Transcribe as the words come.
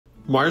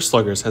Mario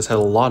Sluggers has had a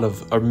lot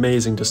of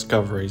amazing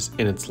discoveries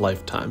in its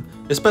lifetime,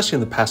 especially in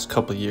the past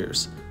couple of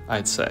years,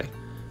 I'd say.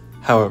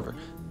 However,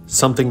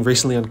 something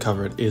recently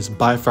uncovered is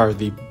by far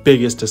the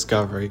biggest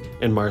discovery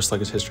in Mario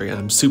Sluggers history, and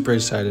I'm super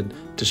excited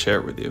to share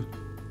it with you.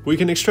 We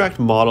can extract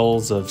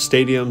models of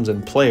stadiums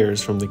and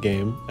players from the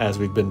game, as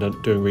we've been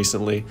doing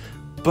recently,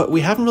 but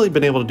we haven't really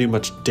been able to do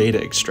much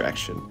data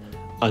extraction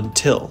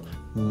until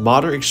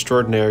modder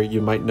extraordinaire,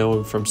 you might know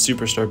him from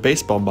Superstar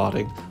Baseball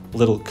modding,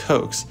 Little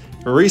Cokes,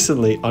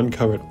 recently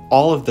uncovered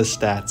all of the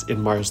stats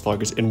in Mario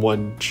Sluggers in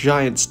one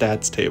giant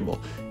stats table.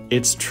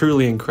 It's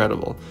truly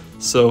incredible.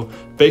 So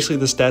basically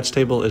the stats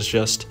table is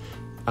just,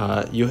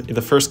 in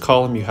the first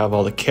column you have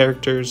all the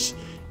characters,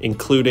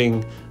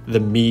 including the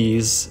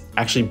Miis,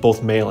 actually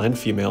both male and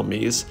female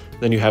Miis.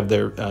 Then you have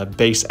their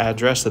base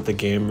address that the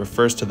game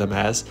refers to them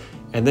as,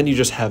 and then you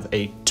just have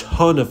a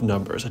ton of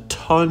numbers, a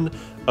ton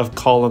of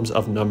columns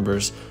of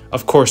numbers,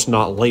 of course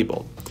not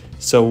labeled.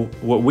 So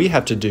what we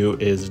have to do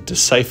is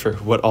decipher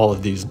what all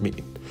of these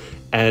mean.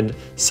 And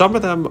some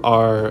of them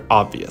are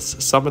obvious.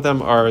 Some of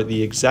them are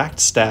the exact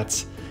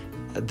stats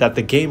that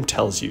the game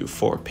tells you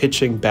for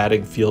pitching,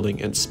 batting,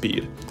 fielding, and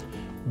speed.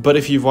 But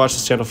if you've watched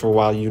this channel for a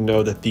while, you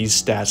know that these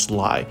stats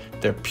lie.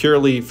 They're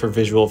purely for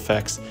visual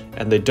effects,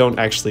 and they don't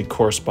actually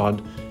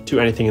correspond to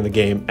anything in the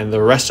game. And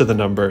the rest of the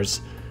numbers,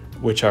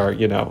 which are,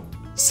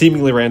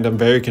 seemingly random,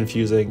 very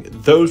confusing,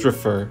 those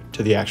refer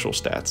to the actual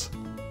stats.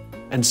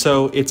 And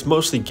so it's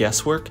mostly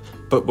guesswork,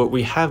 but what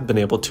we have been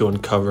able to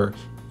uncover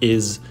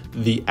is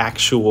the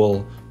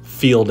actual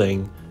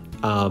fielding,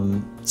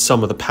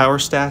 some of the power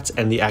stats,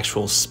 and the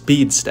actual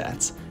speed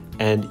stats.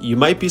 And you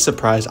might be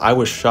surprised, I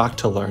was shocked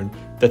to learn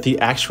that the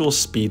actual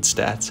speed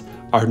stats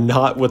are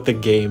not what the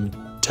game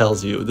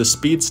tells you. The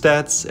speed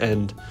stats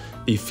and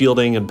the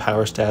fielding and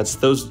power stats,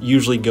 those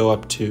usually go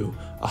up to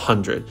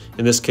 100.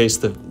 In this case,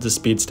 the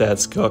speed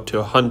stats go up to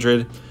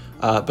 100,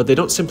 but they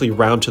don't simply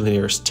round to the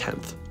nearest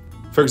tenth.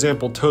 For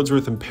example,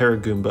 Toadsworth and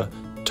Paragoomba.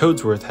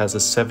 Toadsworth has a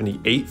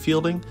 78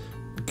 fielding,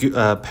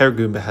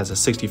 Paragoomba has a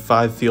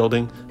 65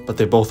 fielding, but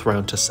they both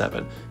round to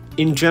 7.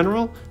 In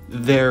general,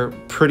 they're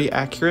pretty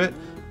accurate.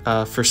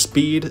 For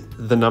speed,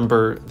 the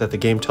number that the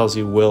game tells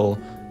you will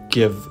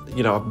give,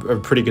 a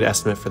pretty good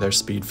estimate for their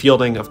speed.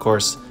 Fielding, of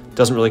course,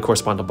 doesn't really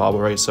correspond to bobble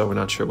rate, so we're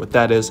not sure what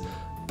that is.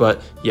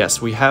 But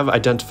yes, we have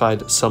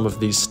identified some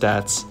of these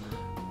stats,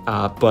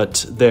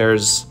 but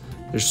there's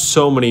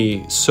so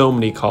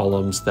many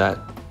columns that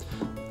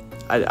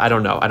I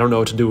don't know. I don't know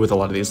what to do with a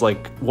lot of these.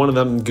 Like, one of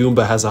them,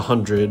 Goomba has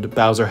 100,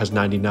 Bowser has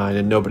 99,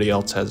 and nobody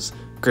else has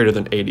greater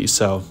than 80,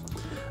 so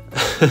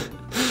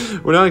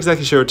we're not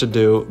exactly sure what to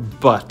do,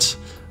 but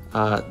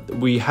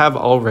we have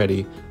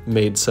already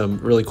made some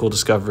really cool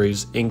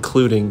discoveries,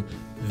 including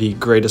the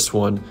greatest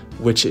one,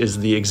 which is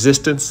the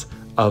existence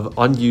of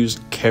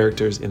unused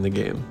characters in the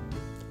game.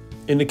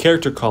 In the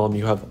character column,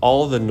 you have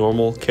all the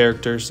normal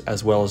characters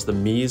as well as the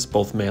Miis,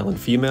 both male and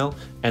female,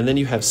 and then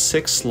you have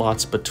 6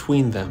 slots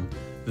between them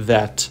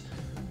that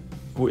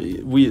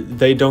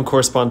they don't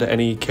correspond to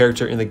any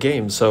character in the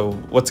game. So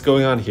what's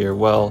going on here?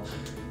 Well,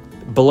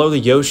 below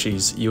the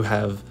Yoshis, you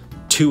have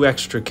 2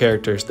 extra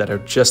characters that are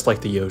just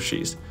like the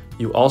Yoshis.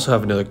 You also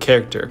have another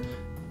character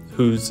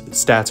whose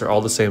stats are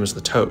all the same as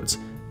the Toads.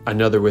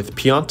 Another with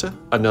Pianta,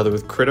 another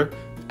with Critter,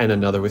 and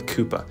another with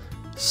Koopa.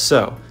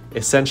 So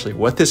essentially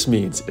what this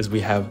means is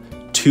we have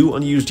 2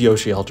 unused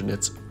Yoshi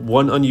alternates,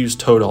 1 unused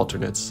Toad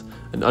alternates,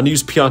 an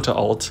unused Pianta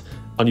alt,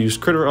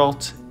 unused Critter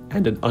alt,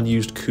 and an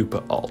unused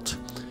Koopa alt,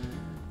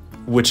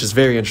 which is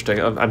very interesting.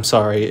 I'm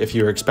sorry if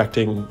you're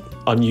expecting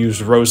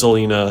unused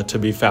Rosalina to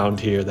be found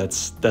here.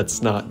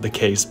 That's not the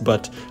case,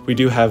 but we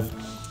do have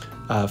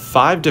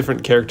 5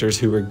 different characters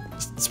who were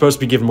supposed to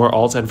be given more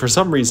alts, and for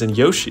some reason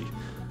Yoshi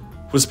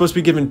was supposed to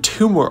be given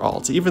 2 more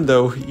alts, even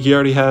though he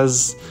already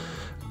has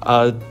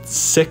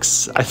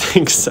 6, I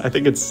think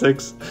it's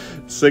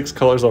six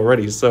colors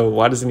already. So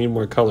why does he need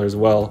more colors?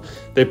 Well,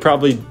 they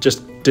probably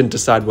just didn't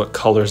decide what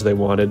colors they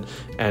wanted,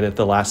 and at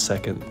the last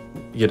second,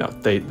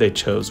 they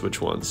chose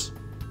which ones.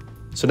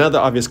 So now the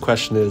obvious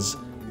question is,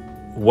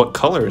 what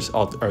colors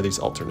are these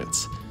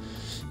alternates?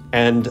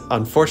 And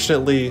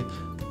unfortunately,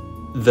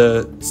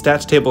 the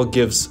stats table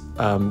gives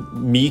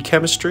Mii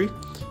chemistry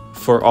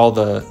for all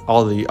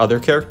the other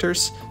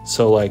characters.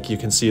 So like you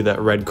can see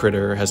that Red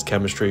Critter has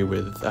chemistry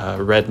with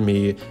Red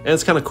Mii, and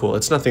it's kind of cool.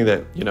 It's nothing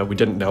that we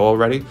didn't know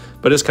already,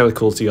 but it's kind of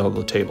cool to see all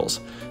the tables.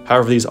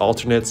 However, these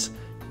alternates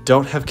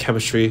don't have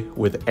chemistry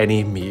with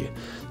any Mii.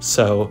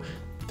 So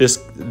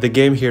the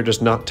game here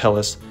does not tell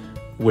us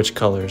which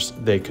colors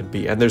they could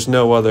be, and there's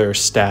no other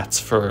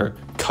stats for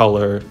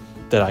color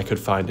that I could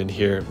find in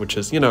here, which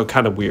is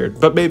kind of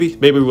weird, but maybe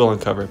we'll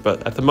uncover it.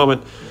 But at the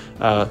moment,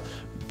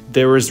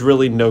 there is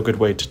really no good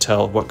way to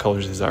tell what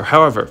colors these are.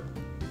 However,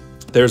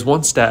 there's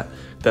one stat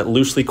that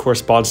loosely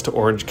corresponds to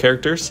orange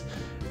characters.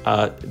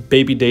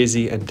 Baby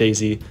Daisy and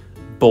Daisy,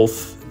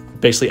 both,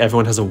 basically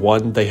everyone has a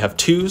 1, they have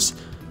 2s.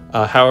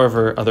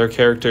 However, other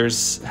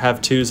characters have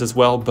 2s as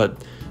well,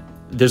 but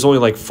there's only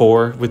like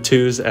 4 with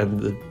 2s,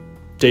 and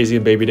Daisy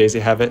and Baby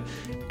Daisy have it,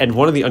 and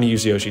one of the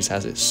unused Yoshis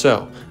has it.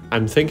 So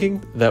I'm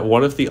thinking that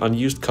one of the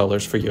unused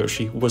colors for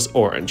Yoshi was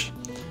orange.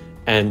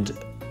 And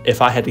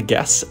if I had to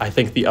guess, I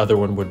think the other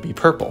one would be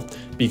purple,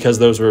 because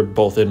those were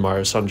both in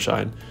Mario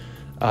Sunshine.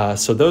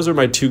 So those are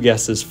my two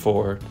guesses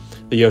for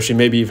the Yoshi,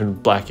 maybe even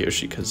Black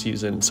Yoshi, because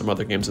he's in some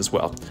other games as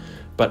well.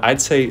 But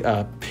I'd say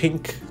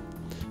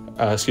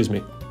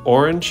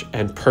orange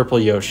and purple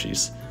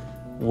Yoshis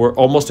were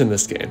almost in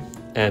this game.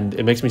 And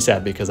it makes me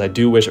sad because I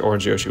do wish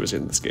Orange Yoshi was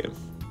in this game.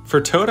 For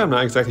Toad, I'm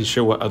not exactly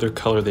sure what other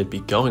color they'd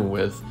be going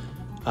with.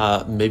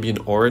 Maybe an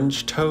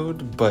orange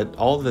Toad, but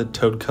all the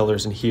Toad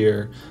colors in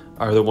here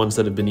are the ones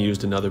that have been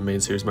used in other main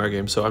series Mario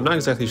games, so I'm not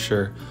exactly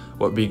sure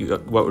what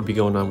would be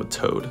going on with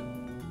Toad.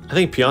 I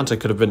think Pianta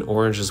could have been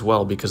orange as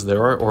well, because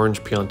there are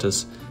orange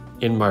Piantas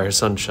in Mario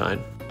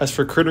Sunshine. As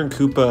for Critter and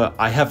Koopa,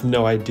 I have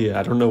no idea.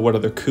 I don't know what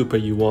other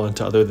Koopa you want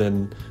other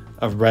than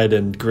a red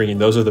and green.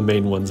 Those are the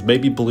main ones.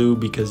 Maybe blue,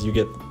 because you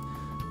get,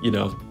 you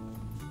know,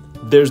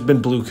 there's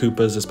been blue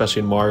Koopas,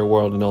 especially in Mario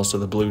World, and also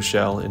the blue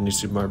shell in New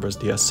Super Mario Bros.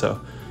 DS, so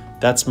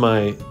that's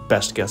my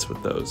best guess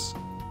with those.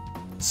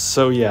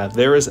 So yeah,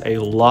 there is a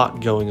lot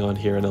going on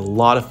here and a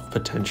lot of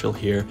potential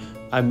here.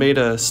 I made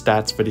a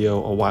stats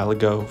video a while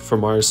ago for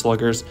Mario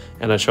Sluggers,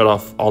 and I showed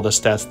off all the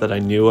stats that I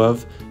knew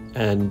of,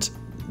 and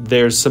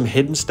there's some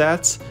hidden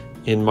stats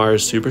in Mario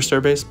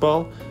Superstar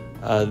Baseball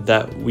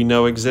that we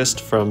know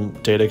exist from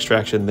data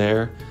extraction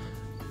there,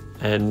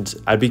 and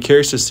I'd be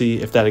curious to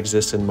see if that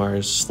exists in Mario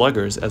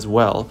Sluggers as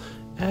well,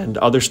 and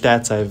other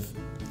stats I've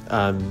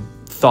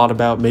thought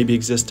about maybe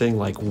existing,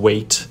 like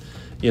weight,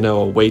 you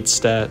know, a weight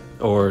stat,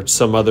 or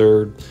some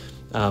other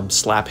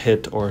slap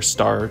hit or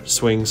star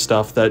swing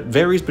stuff that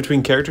varies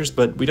between characters,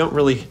 but we don't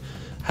really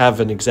have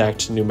an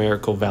exact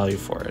numerical value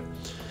for it.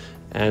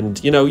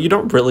 And, you know, you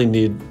don't really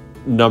need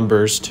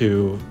numbers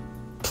to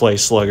play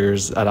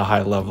Sluggers at a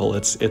high level.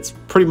 It's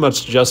pretty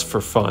much just for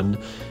fun,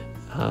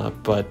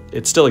 but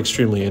it's still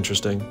extremely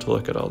interesting to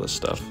look at all this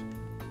stuff.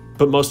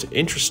 But most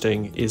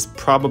interesting is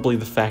probably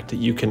the fact that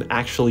you can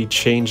actually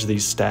change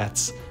these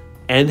stats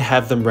and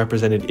have them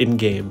represented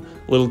in-game.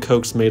 Little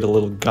Cokes made a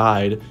little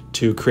guide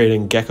to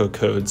creating gecko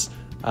codes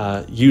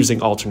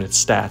using alternate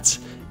stats,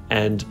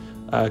 and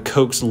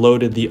Cokes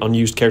loaded the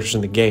unused characters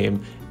in the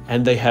game,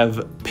 and they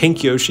have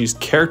Pink Yoshi's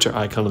character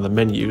icon on the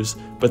menus,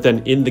 but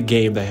then in the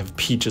game they have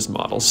Peach's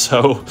model,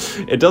 so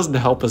it doesn't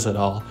help us at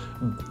all,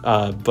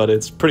 but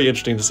it's pretty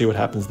interesting to see what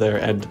happens there.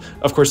 And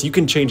of course you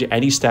can change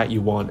any stat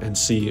you want and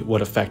see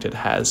what effect it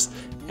has.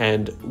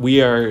 And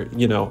we are,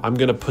 you know, I'm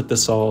gonna put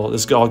this is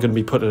all gonna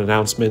be put in an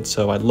announcement,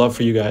 so I'd love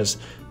for you guys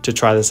to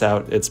try this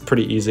out. It's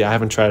pretty easy. I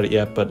haven't tried it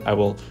yet, but I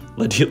will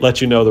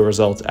let you know the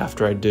results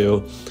after I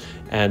do.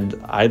 And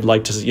I'd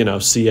like to, you know,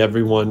 see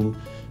everyone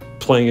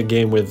playing a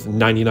game with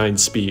 99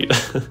 speed.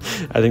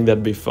 I think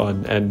that'd be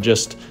fun, and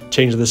just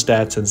change the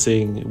stats and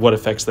seeing what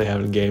effects they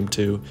have in game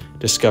to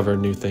discover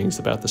new things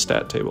about the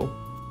stat table.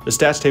 The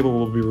stats table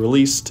will be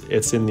released.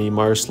 It's in the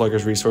Mario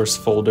Sluggers resource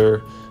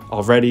folder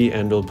already,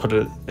 and we'll put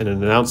it in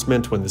an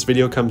announcement when this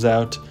video comes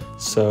out.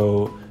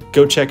 So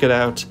go check it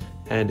out,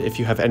 and if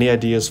you have any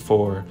ideas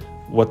for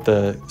what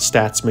the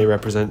stats may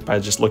represent by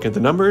just looking at the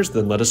numbers,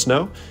 then let us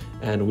know,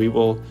 and we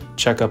will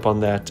check up on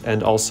that.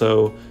 And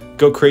also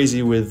go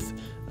crazy with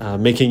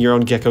making your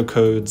own gecko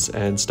codes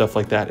and stuff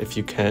like that if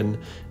you can.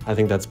 I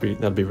think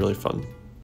that'd be really fun.